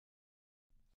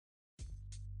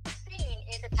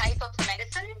is a type of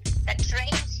medicine that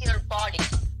trains your body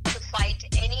to fight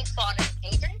any foreign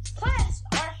agents. Plants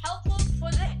are helpful for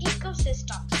the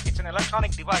ecosystem. It's an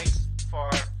electronic device for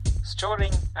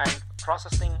storing and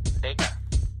processing data.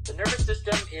 The nervous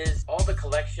system is all the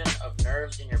collection of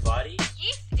nerves in your body.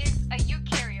 Yeast is a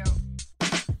eukaryote.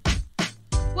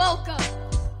 Welcome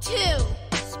to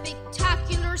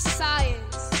Spectacular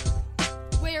Science,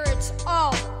 where it's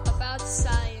all about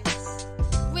science,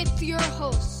 with your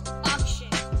host, Akshay.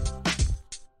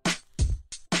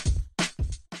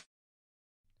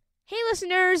 Hey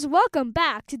listeners, welcome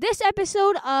back to this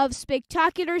episode of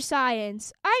Spectacular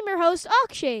Science. I'm your host,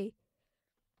 Akshay.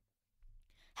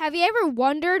 Have you ever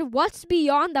wondered what's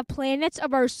beyond the planets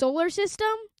of our solar system?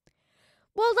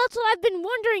 Well, that's what I've been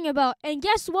wondering about, and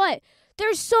guess what?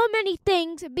 There's so many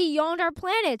things beyond our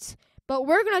planets, but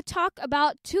we're going to talk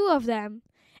about two of them,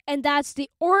 and that's the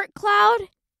Oort Cloud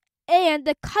and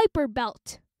the Kuiper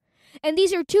Belt. And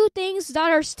these are two things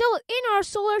that are still in our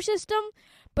solar system,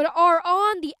 but are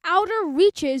on the outer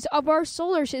reaches of our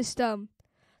solar system.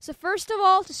 So first of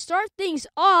all, to start things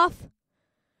off,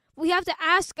 we have to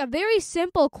ask a very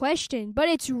simple question, but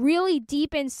it's really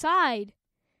deep inside.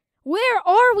 Where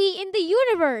are we in the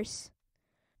universe?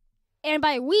 And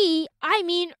by we, I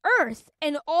mean Earth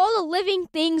and all the living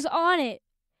things on it.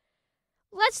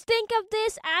 Let's think of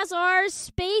this as our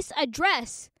space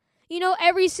address. You know,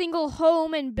 every single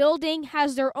home and building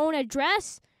has their own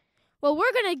address. Well,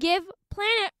 we're going to give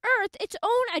planet Earth its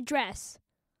own address.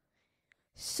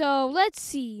 So, let's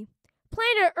see.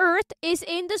 Planet Earth is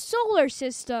in the solar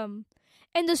system.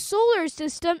 And the solar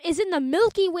system is in the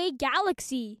Milky Way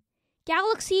galaxy.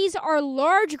 Galaxies are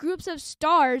large groups of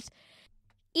stars.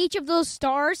 Each of those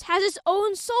stars has its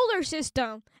own solar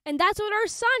system, and that's what our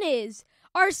sun is.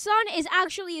 Our sun is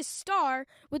actually a star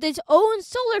with its own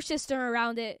solar system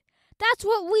around it. That's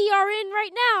what we are in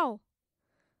right now.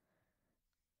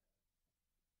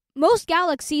 Most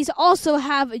galaxies also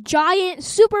have giant,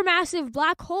 supermassive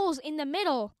black holes in the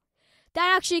middle.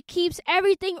 That actually keeps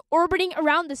everything orbiting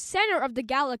around the center of the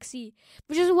galaxy,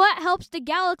 which is what helps the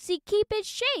galaxy keep its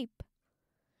shape.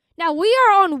 Now, we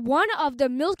are on one of the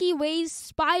Milky Way's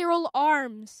spiral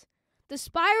arms. The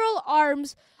spiral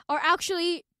arms are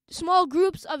actually small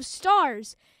groups of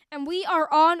stars, and we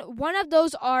are on one of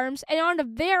those arms and on the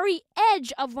very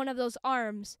edge of one of those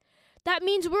arms. That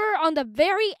means we're on the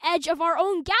very edge of our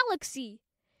own galaxy.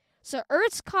 So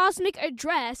Earth's cosmic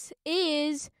address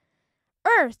is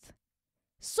Earth,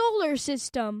 solar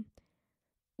system,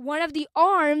 one of the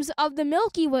arms of the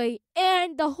Milky Way,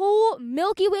 and the whole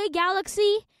Milky Way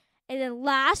galaxy. And then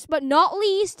last but not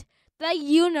least, the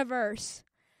universe.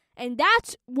 And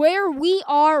that's where we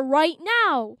are right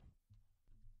now.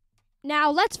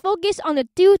 Now let's focus on the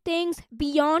two things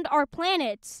beyond our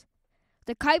planets.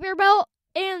 The Kuiper Belt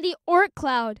and the Oort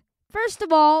Cloud. First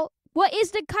of all, what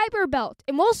is the Kuiper Belt?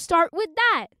 And we'll start with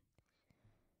that.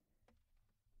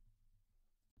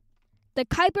 The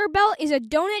Kuiper Belt is a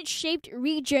donut-shaped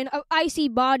region of icy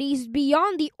bodies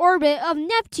beyond the orbit of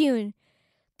Neptune.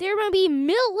 There will be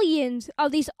millions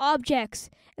of these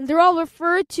objects, and they're all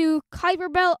referred to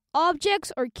Kuiper Belt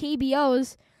objects, or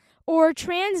KBOs, or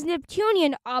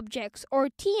trans-Neptunian objects, or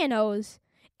TNOs,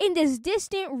 in this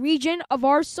distant region of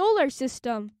our solar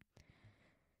system.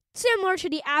 Similar to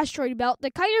the asteroid belt,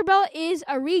 the Kuiper Belt is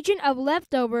a region of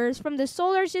leftovers from the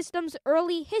solar system's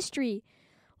early history.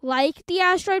 Like the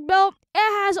asteroid belt,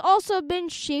 it has also been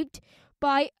shaped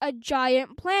by a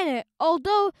giant planet,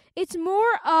 although it's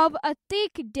more of a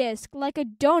thick disk like a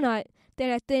donut than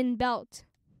a thin belt.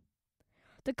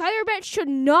 The Kuiper Belt should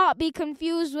not be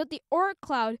confused with the Oort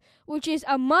Cloud, which is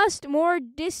a much more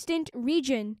distant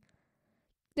region.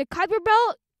 The Kuiper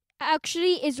Belt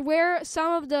actually is where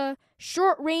some of the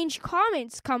short-range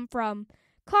comets come from.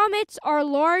 Comets are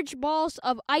large balls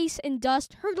of ice and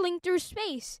dust hurtling through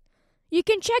space. You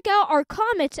can check out our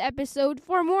comets episode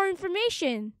for more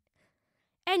information.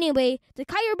 Anyway, the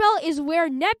Kuiper Belt is where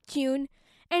Neptune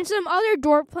and some other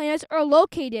dwarf planets are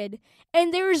located,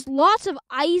 and there is lots of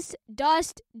ice,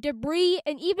 dust, debris,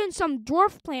 and even some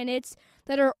dwarf planets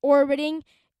that are orbiting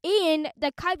in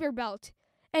the Kuiper Belt.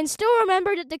 And still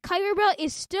remember that the Kuiper Belt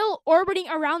is still orbiting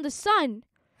around the sun.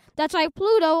 That's why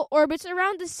Pluto orbits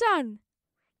around the sun.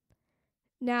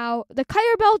 Now, the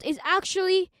Kuiper Belt is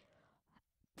actually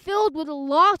filled with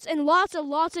lots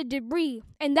of debris,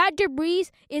 and that debris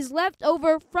is left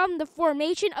over from the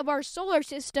formation of our solar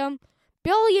system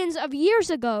billions of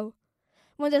years ago.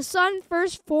 When the sun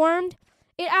first formed,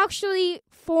 it actually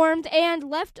formed and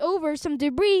left over some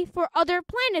debris for other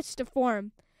planets to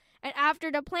form. And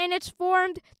after the planets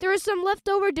formed, there was some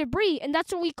leftover debris, and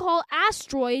that's what we call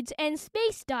asteroids and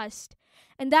space dust.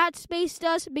 and that space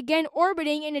dust began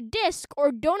orbiting in a disk or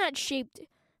donut-shaped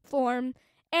form,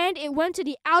 and it went to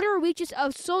the outer reaches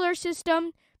of solar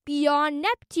system beyond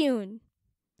Neptune.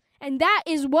 And that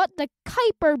is what the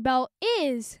Kuiper Belt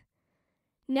is.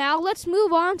 Now let's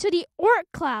move on to the Oort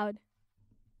Cloud.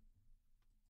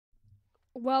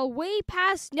 Well, way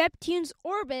past Neptune's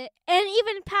orbit and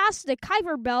even past the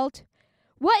Kuiper Belt,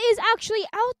 what is actually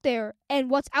out there?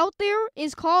 And what's out there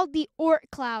is called the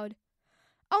Oort Cloud.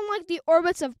 Unlike the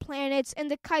orbits of planets and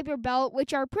the Kuiper Belt,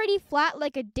 which are pretty flat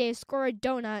like a disk or a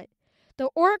donut, the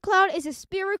Oort Cloud is a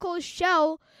spherical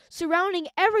shell surrounding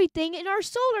everything in our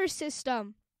solar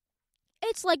system.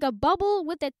 It's like a bubble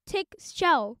with a thick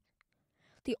shell.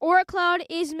 The Oort Cloud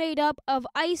is made up of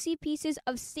icy pieces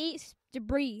of space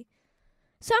debris.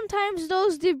 Sometimes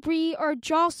those debris are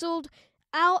jostled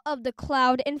out of the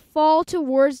cloud and fall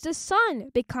towards the sun,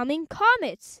 becoming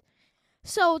comets.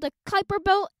 So the Kuiper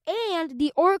Belt and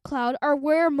the Oort Cloud are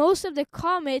where most of the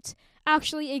comets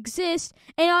actually exist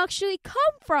and actually come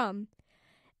from.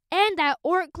 And that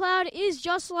Oort Cloud is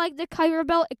just like the Kuiper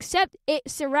Belt, except it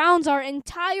surrounds our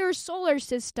entire solar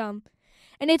system.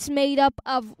 And it's made up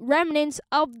of remnants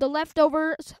of the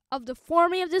leftovers of the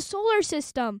forming of the solar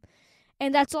system.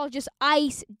 And that's all just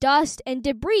ice, dust, and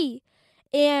debris.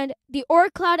 And the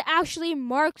Oort Cloud actually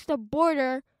marks the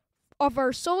border of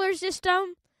our solar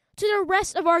system to the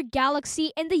rest of our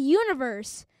galaxy and the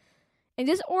universe. And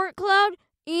this Oort Cloud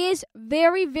is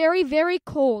very, very, very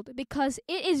cold because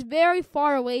it is very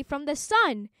far away from the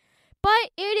sun.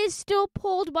 But it is still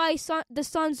pulled by the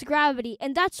sun's gravity,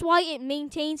 and that's why it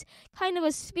maintains kind of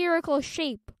a spherical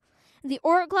shape. The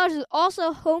Oort Cloud is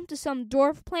also home to some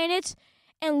dwarf planets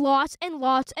and lots and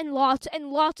lots and lots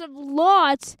and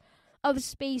lots of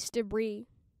space debris.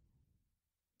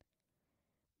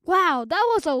 Wow, that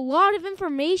was a lot of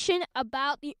information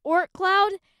about the Oort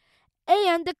Cloud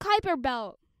and the Kuiper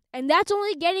Belt. And that's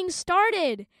only getting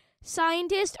started.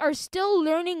 Scientists are still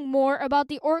learning more about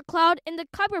the Oort Cloud and the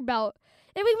Kuiper Belt.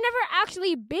 And we've never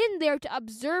actually been there to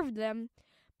observe them.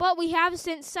 But we have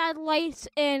sent satellites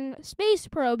and space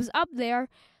probes up there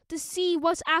to see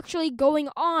what's actually going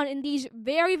on in these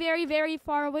very, very, very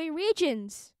far away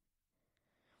regions.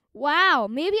 Wow,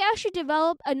 maybe I should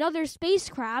develop another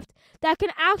spacecraft that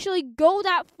can actually go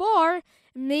that far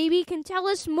and maybe can tell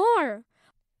us more.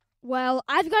 Well,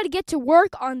 I've got to get to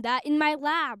work on that in my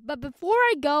lab. But before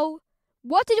I go,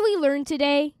 what did we learn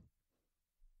today?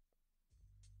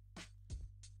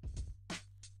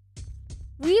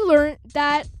 We learned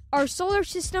that our solar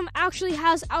system actually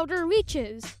has outer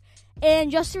reaches.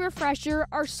 And just a refresher,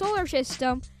 our solar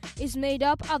system is made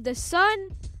up of the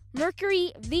Sun,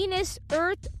 Mercury, Venus,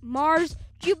 Earth, Mars,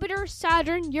 Jupiter,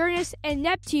 Saturn, Uranus, and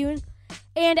Neptune,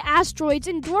 and asteroids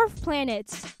and dwarf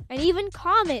planets, and even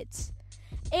comets.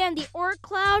 And the Oort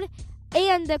Cloud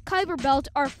and the Kuiper Belt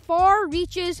are far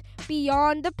reaches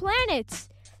beyond the planets.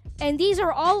 And these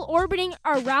are all orbiting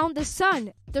around the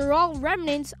sun. They're all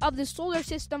remnants of the solar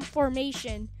system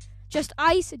formation. Just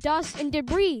ice, dust, and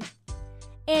debris.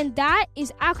 And that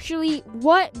is actually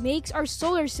what makes our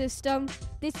solar system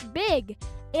this big,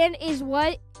 and is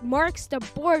what marks the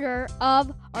border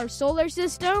of our solar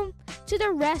system to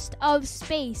the rest of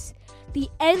space, the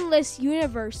endless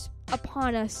universe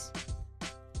upon us.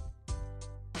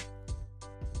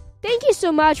 Thank you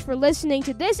so much for listening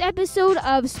to this episode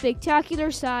of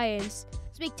Spectacular Science.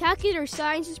 Spectacular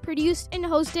Science is produced and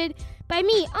hosted by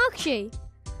me, Akshay.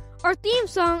 Our theme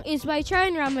song is by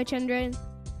Charan Ramachandran.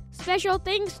 Special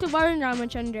thanks to Varun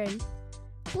Ramachandran.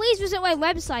 Please visit my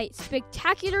website,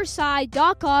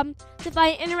 spectacularsci.com, to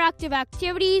find interactive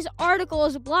activities,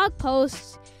 articles, blog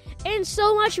posts, and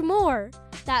so much more.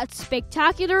 That's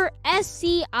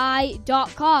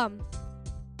spectacularsci.com.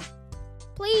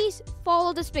 Please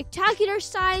follow the Spectacular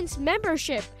Science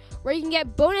membership, where you can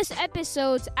get bonus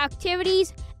episodes,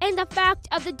 activities, and the fact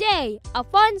of the day, a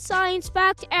fun science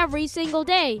fact every single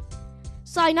day.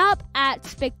 Sign up at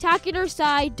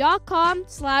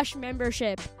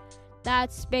spectacularsci.com/membership.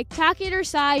 That's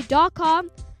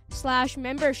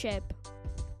spectacularsci.com/membership.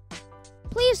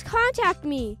 Please contact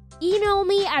me. Email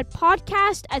me at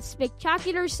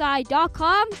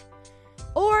podcast@spectacularsci.com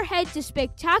or head to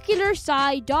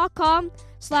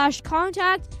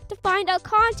spectacularsci.com/contact to find a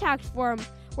contact form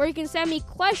where you can send me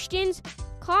questions,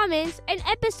 comments, and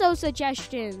episode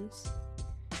suggestions.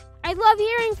 I love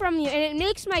hearing from you, and it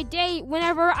makes my day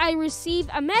whenever I receive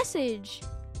a message.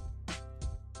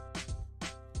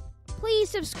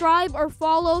 Please subscribe or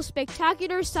follow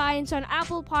Spectacular Science on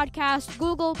Apple Podcasts,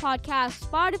 Google Podcasts,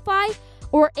 Spotify,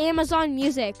 or Amazon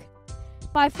Music.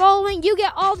 By following, you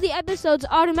get all of the episodes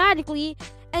automatically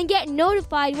and get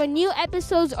notified when new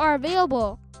episodes are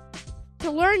available.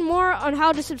 To learn more on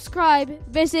how to subscribe,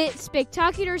 visit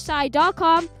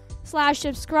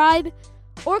spectacularsci.com/subscribe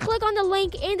or click on the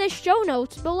link in the show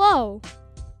notes below.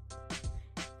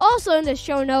 Also in the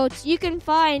show notes, you can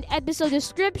find episode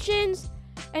descriptions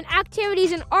and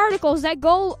activities and articles that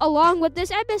go along with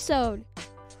this episode.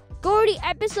 Go to the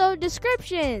episode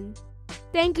description.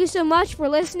 Thank you so much for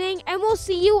listening, and we'll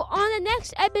see you on the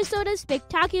next episode of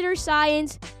Spectacular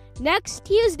Science next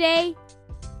Tuesday.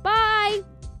 Bye!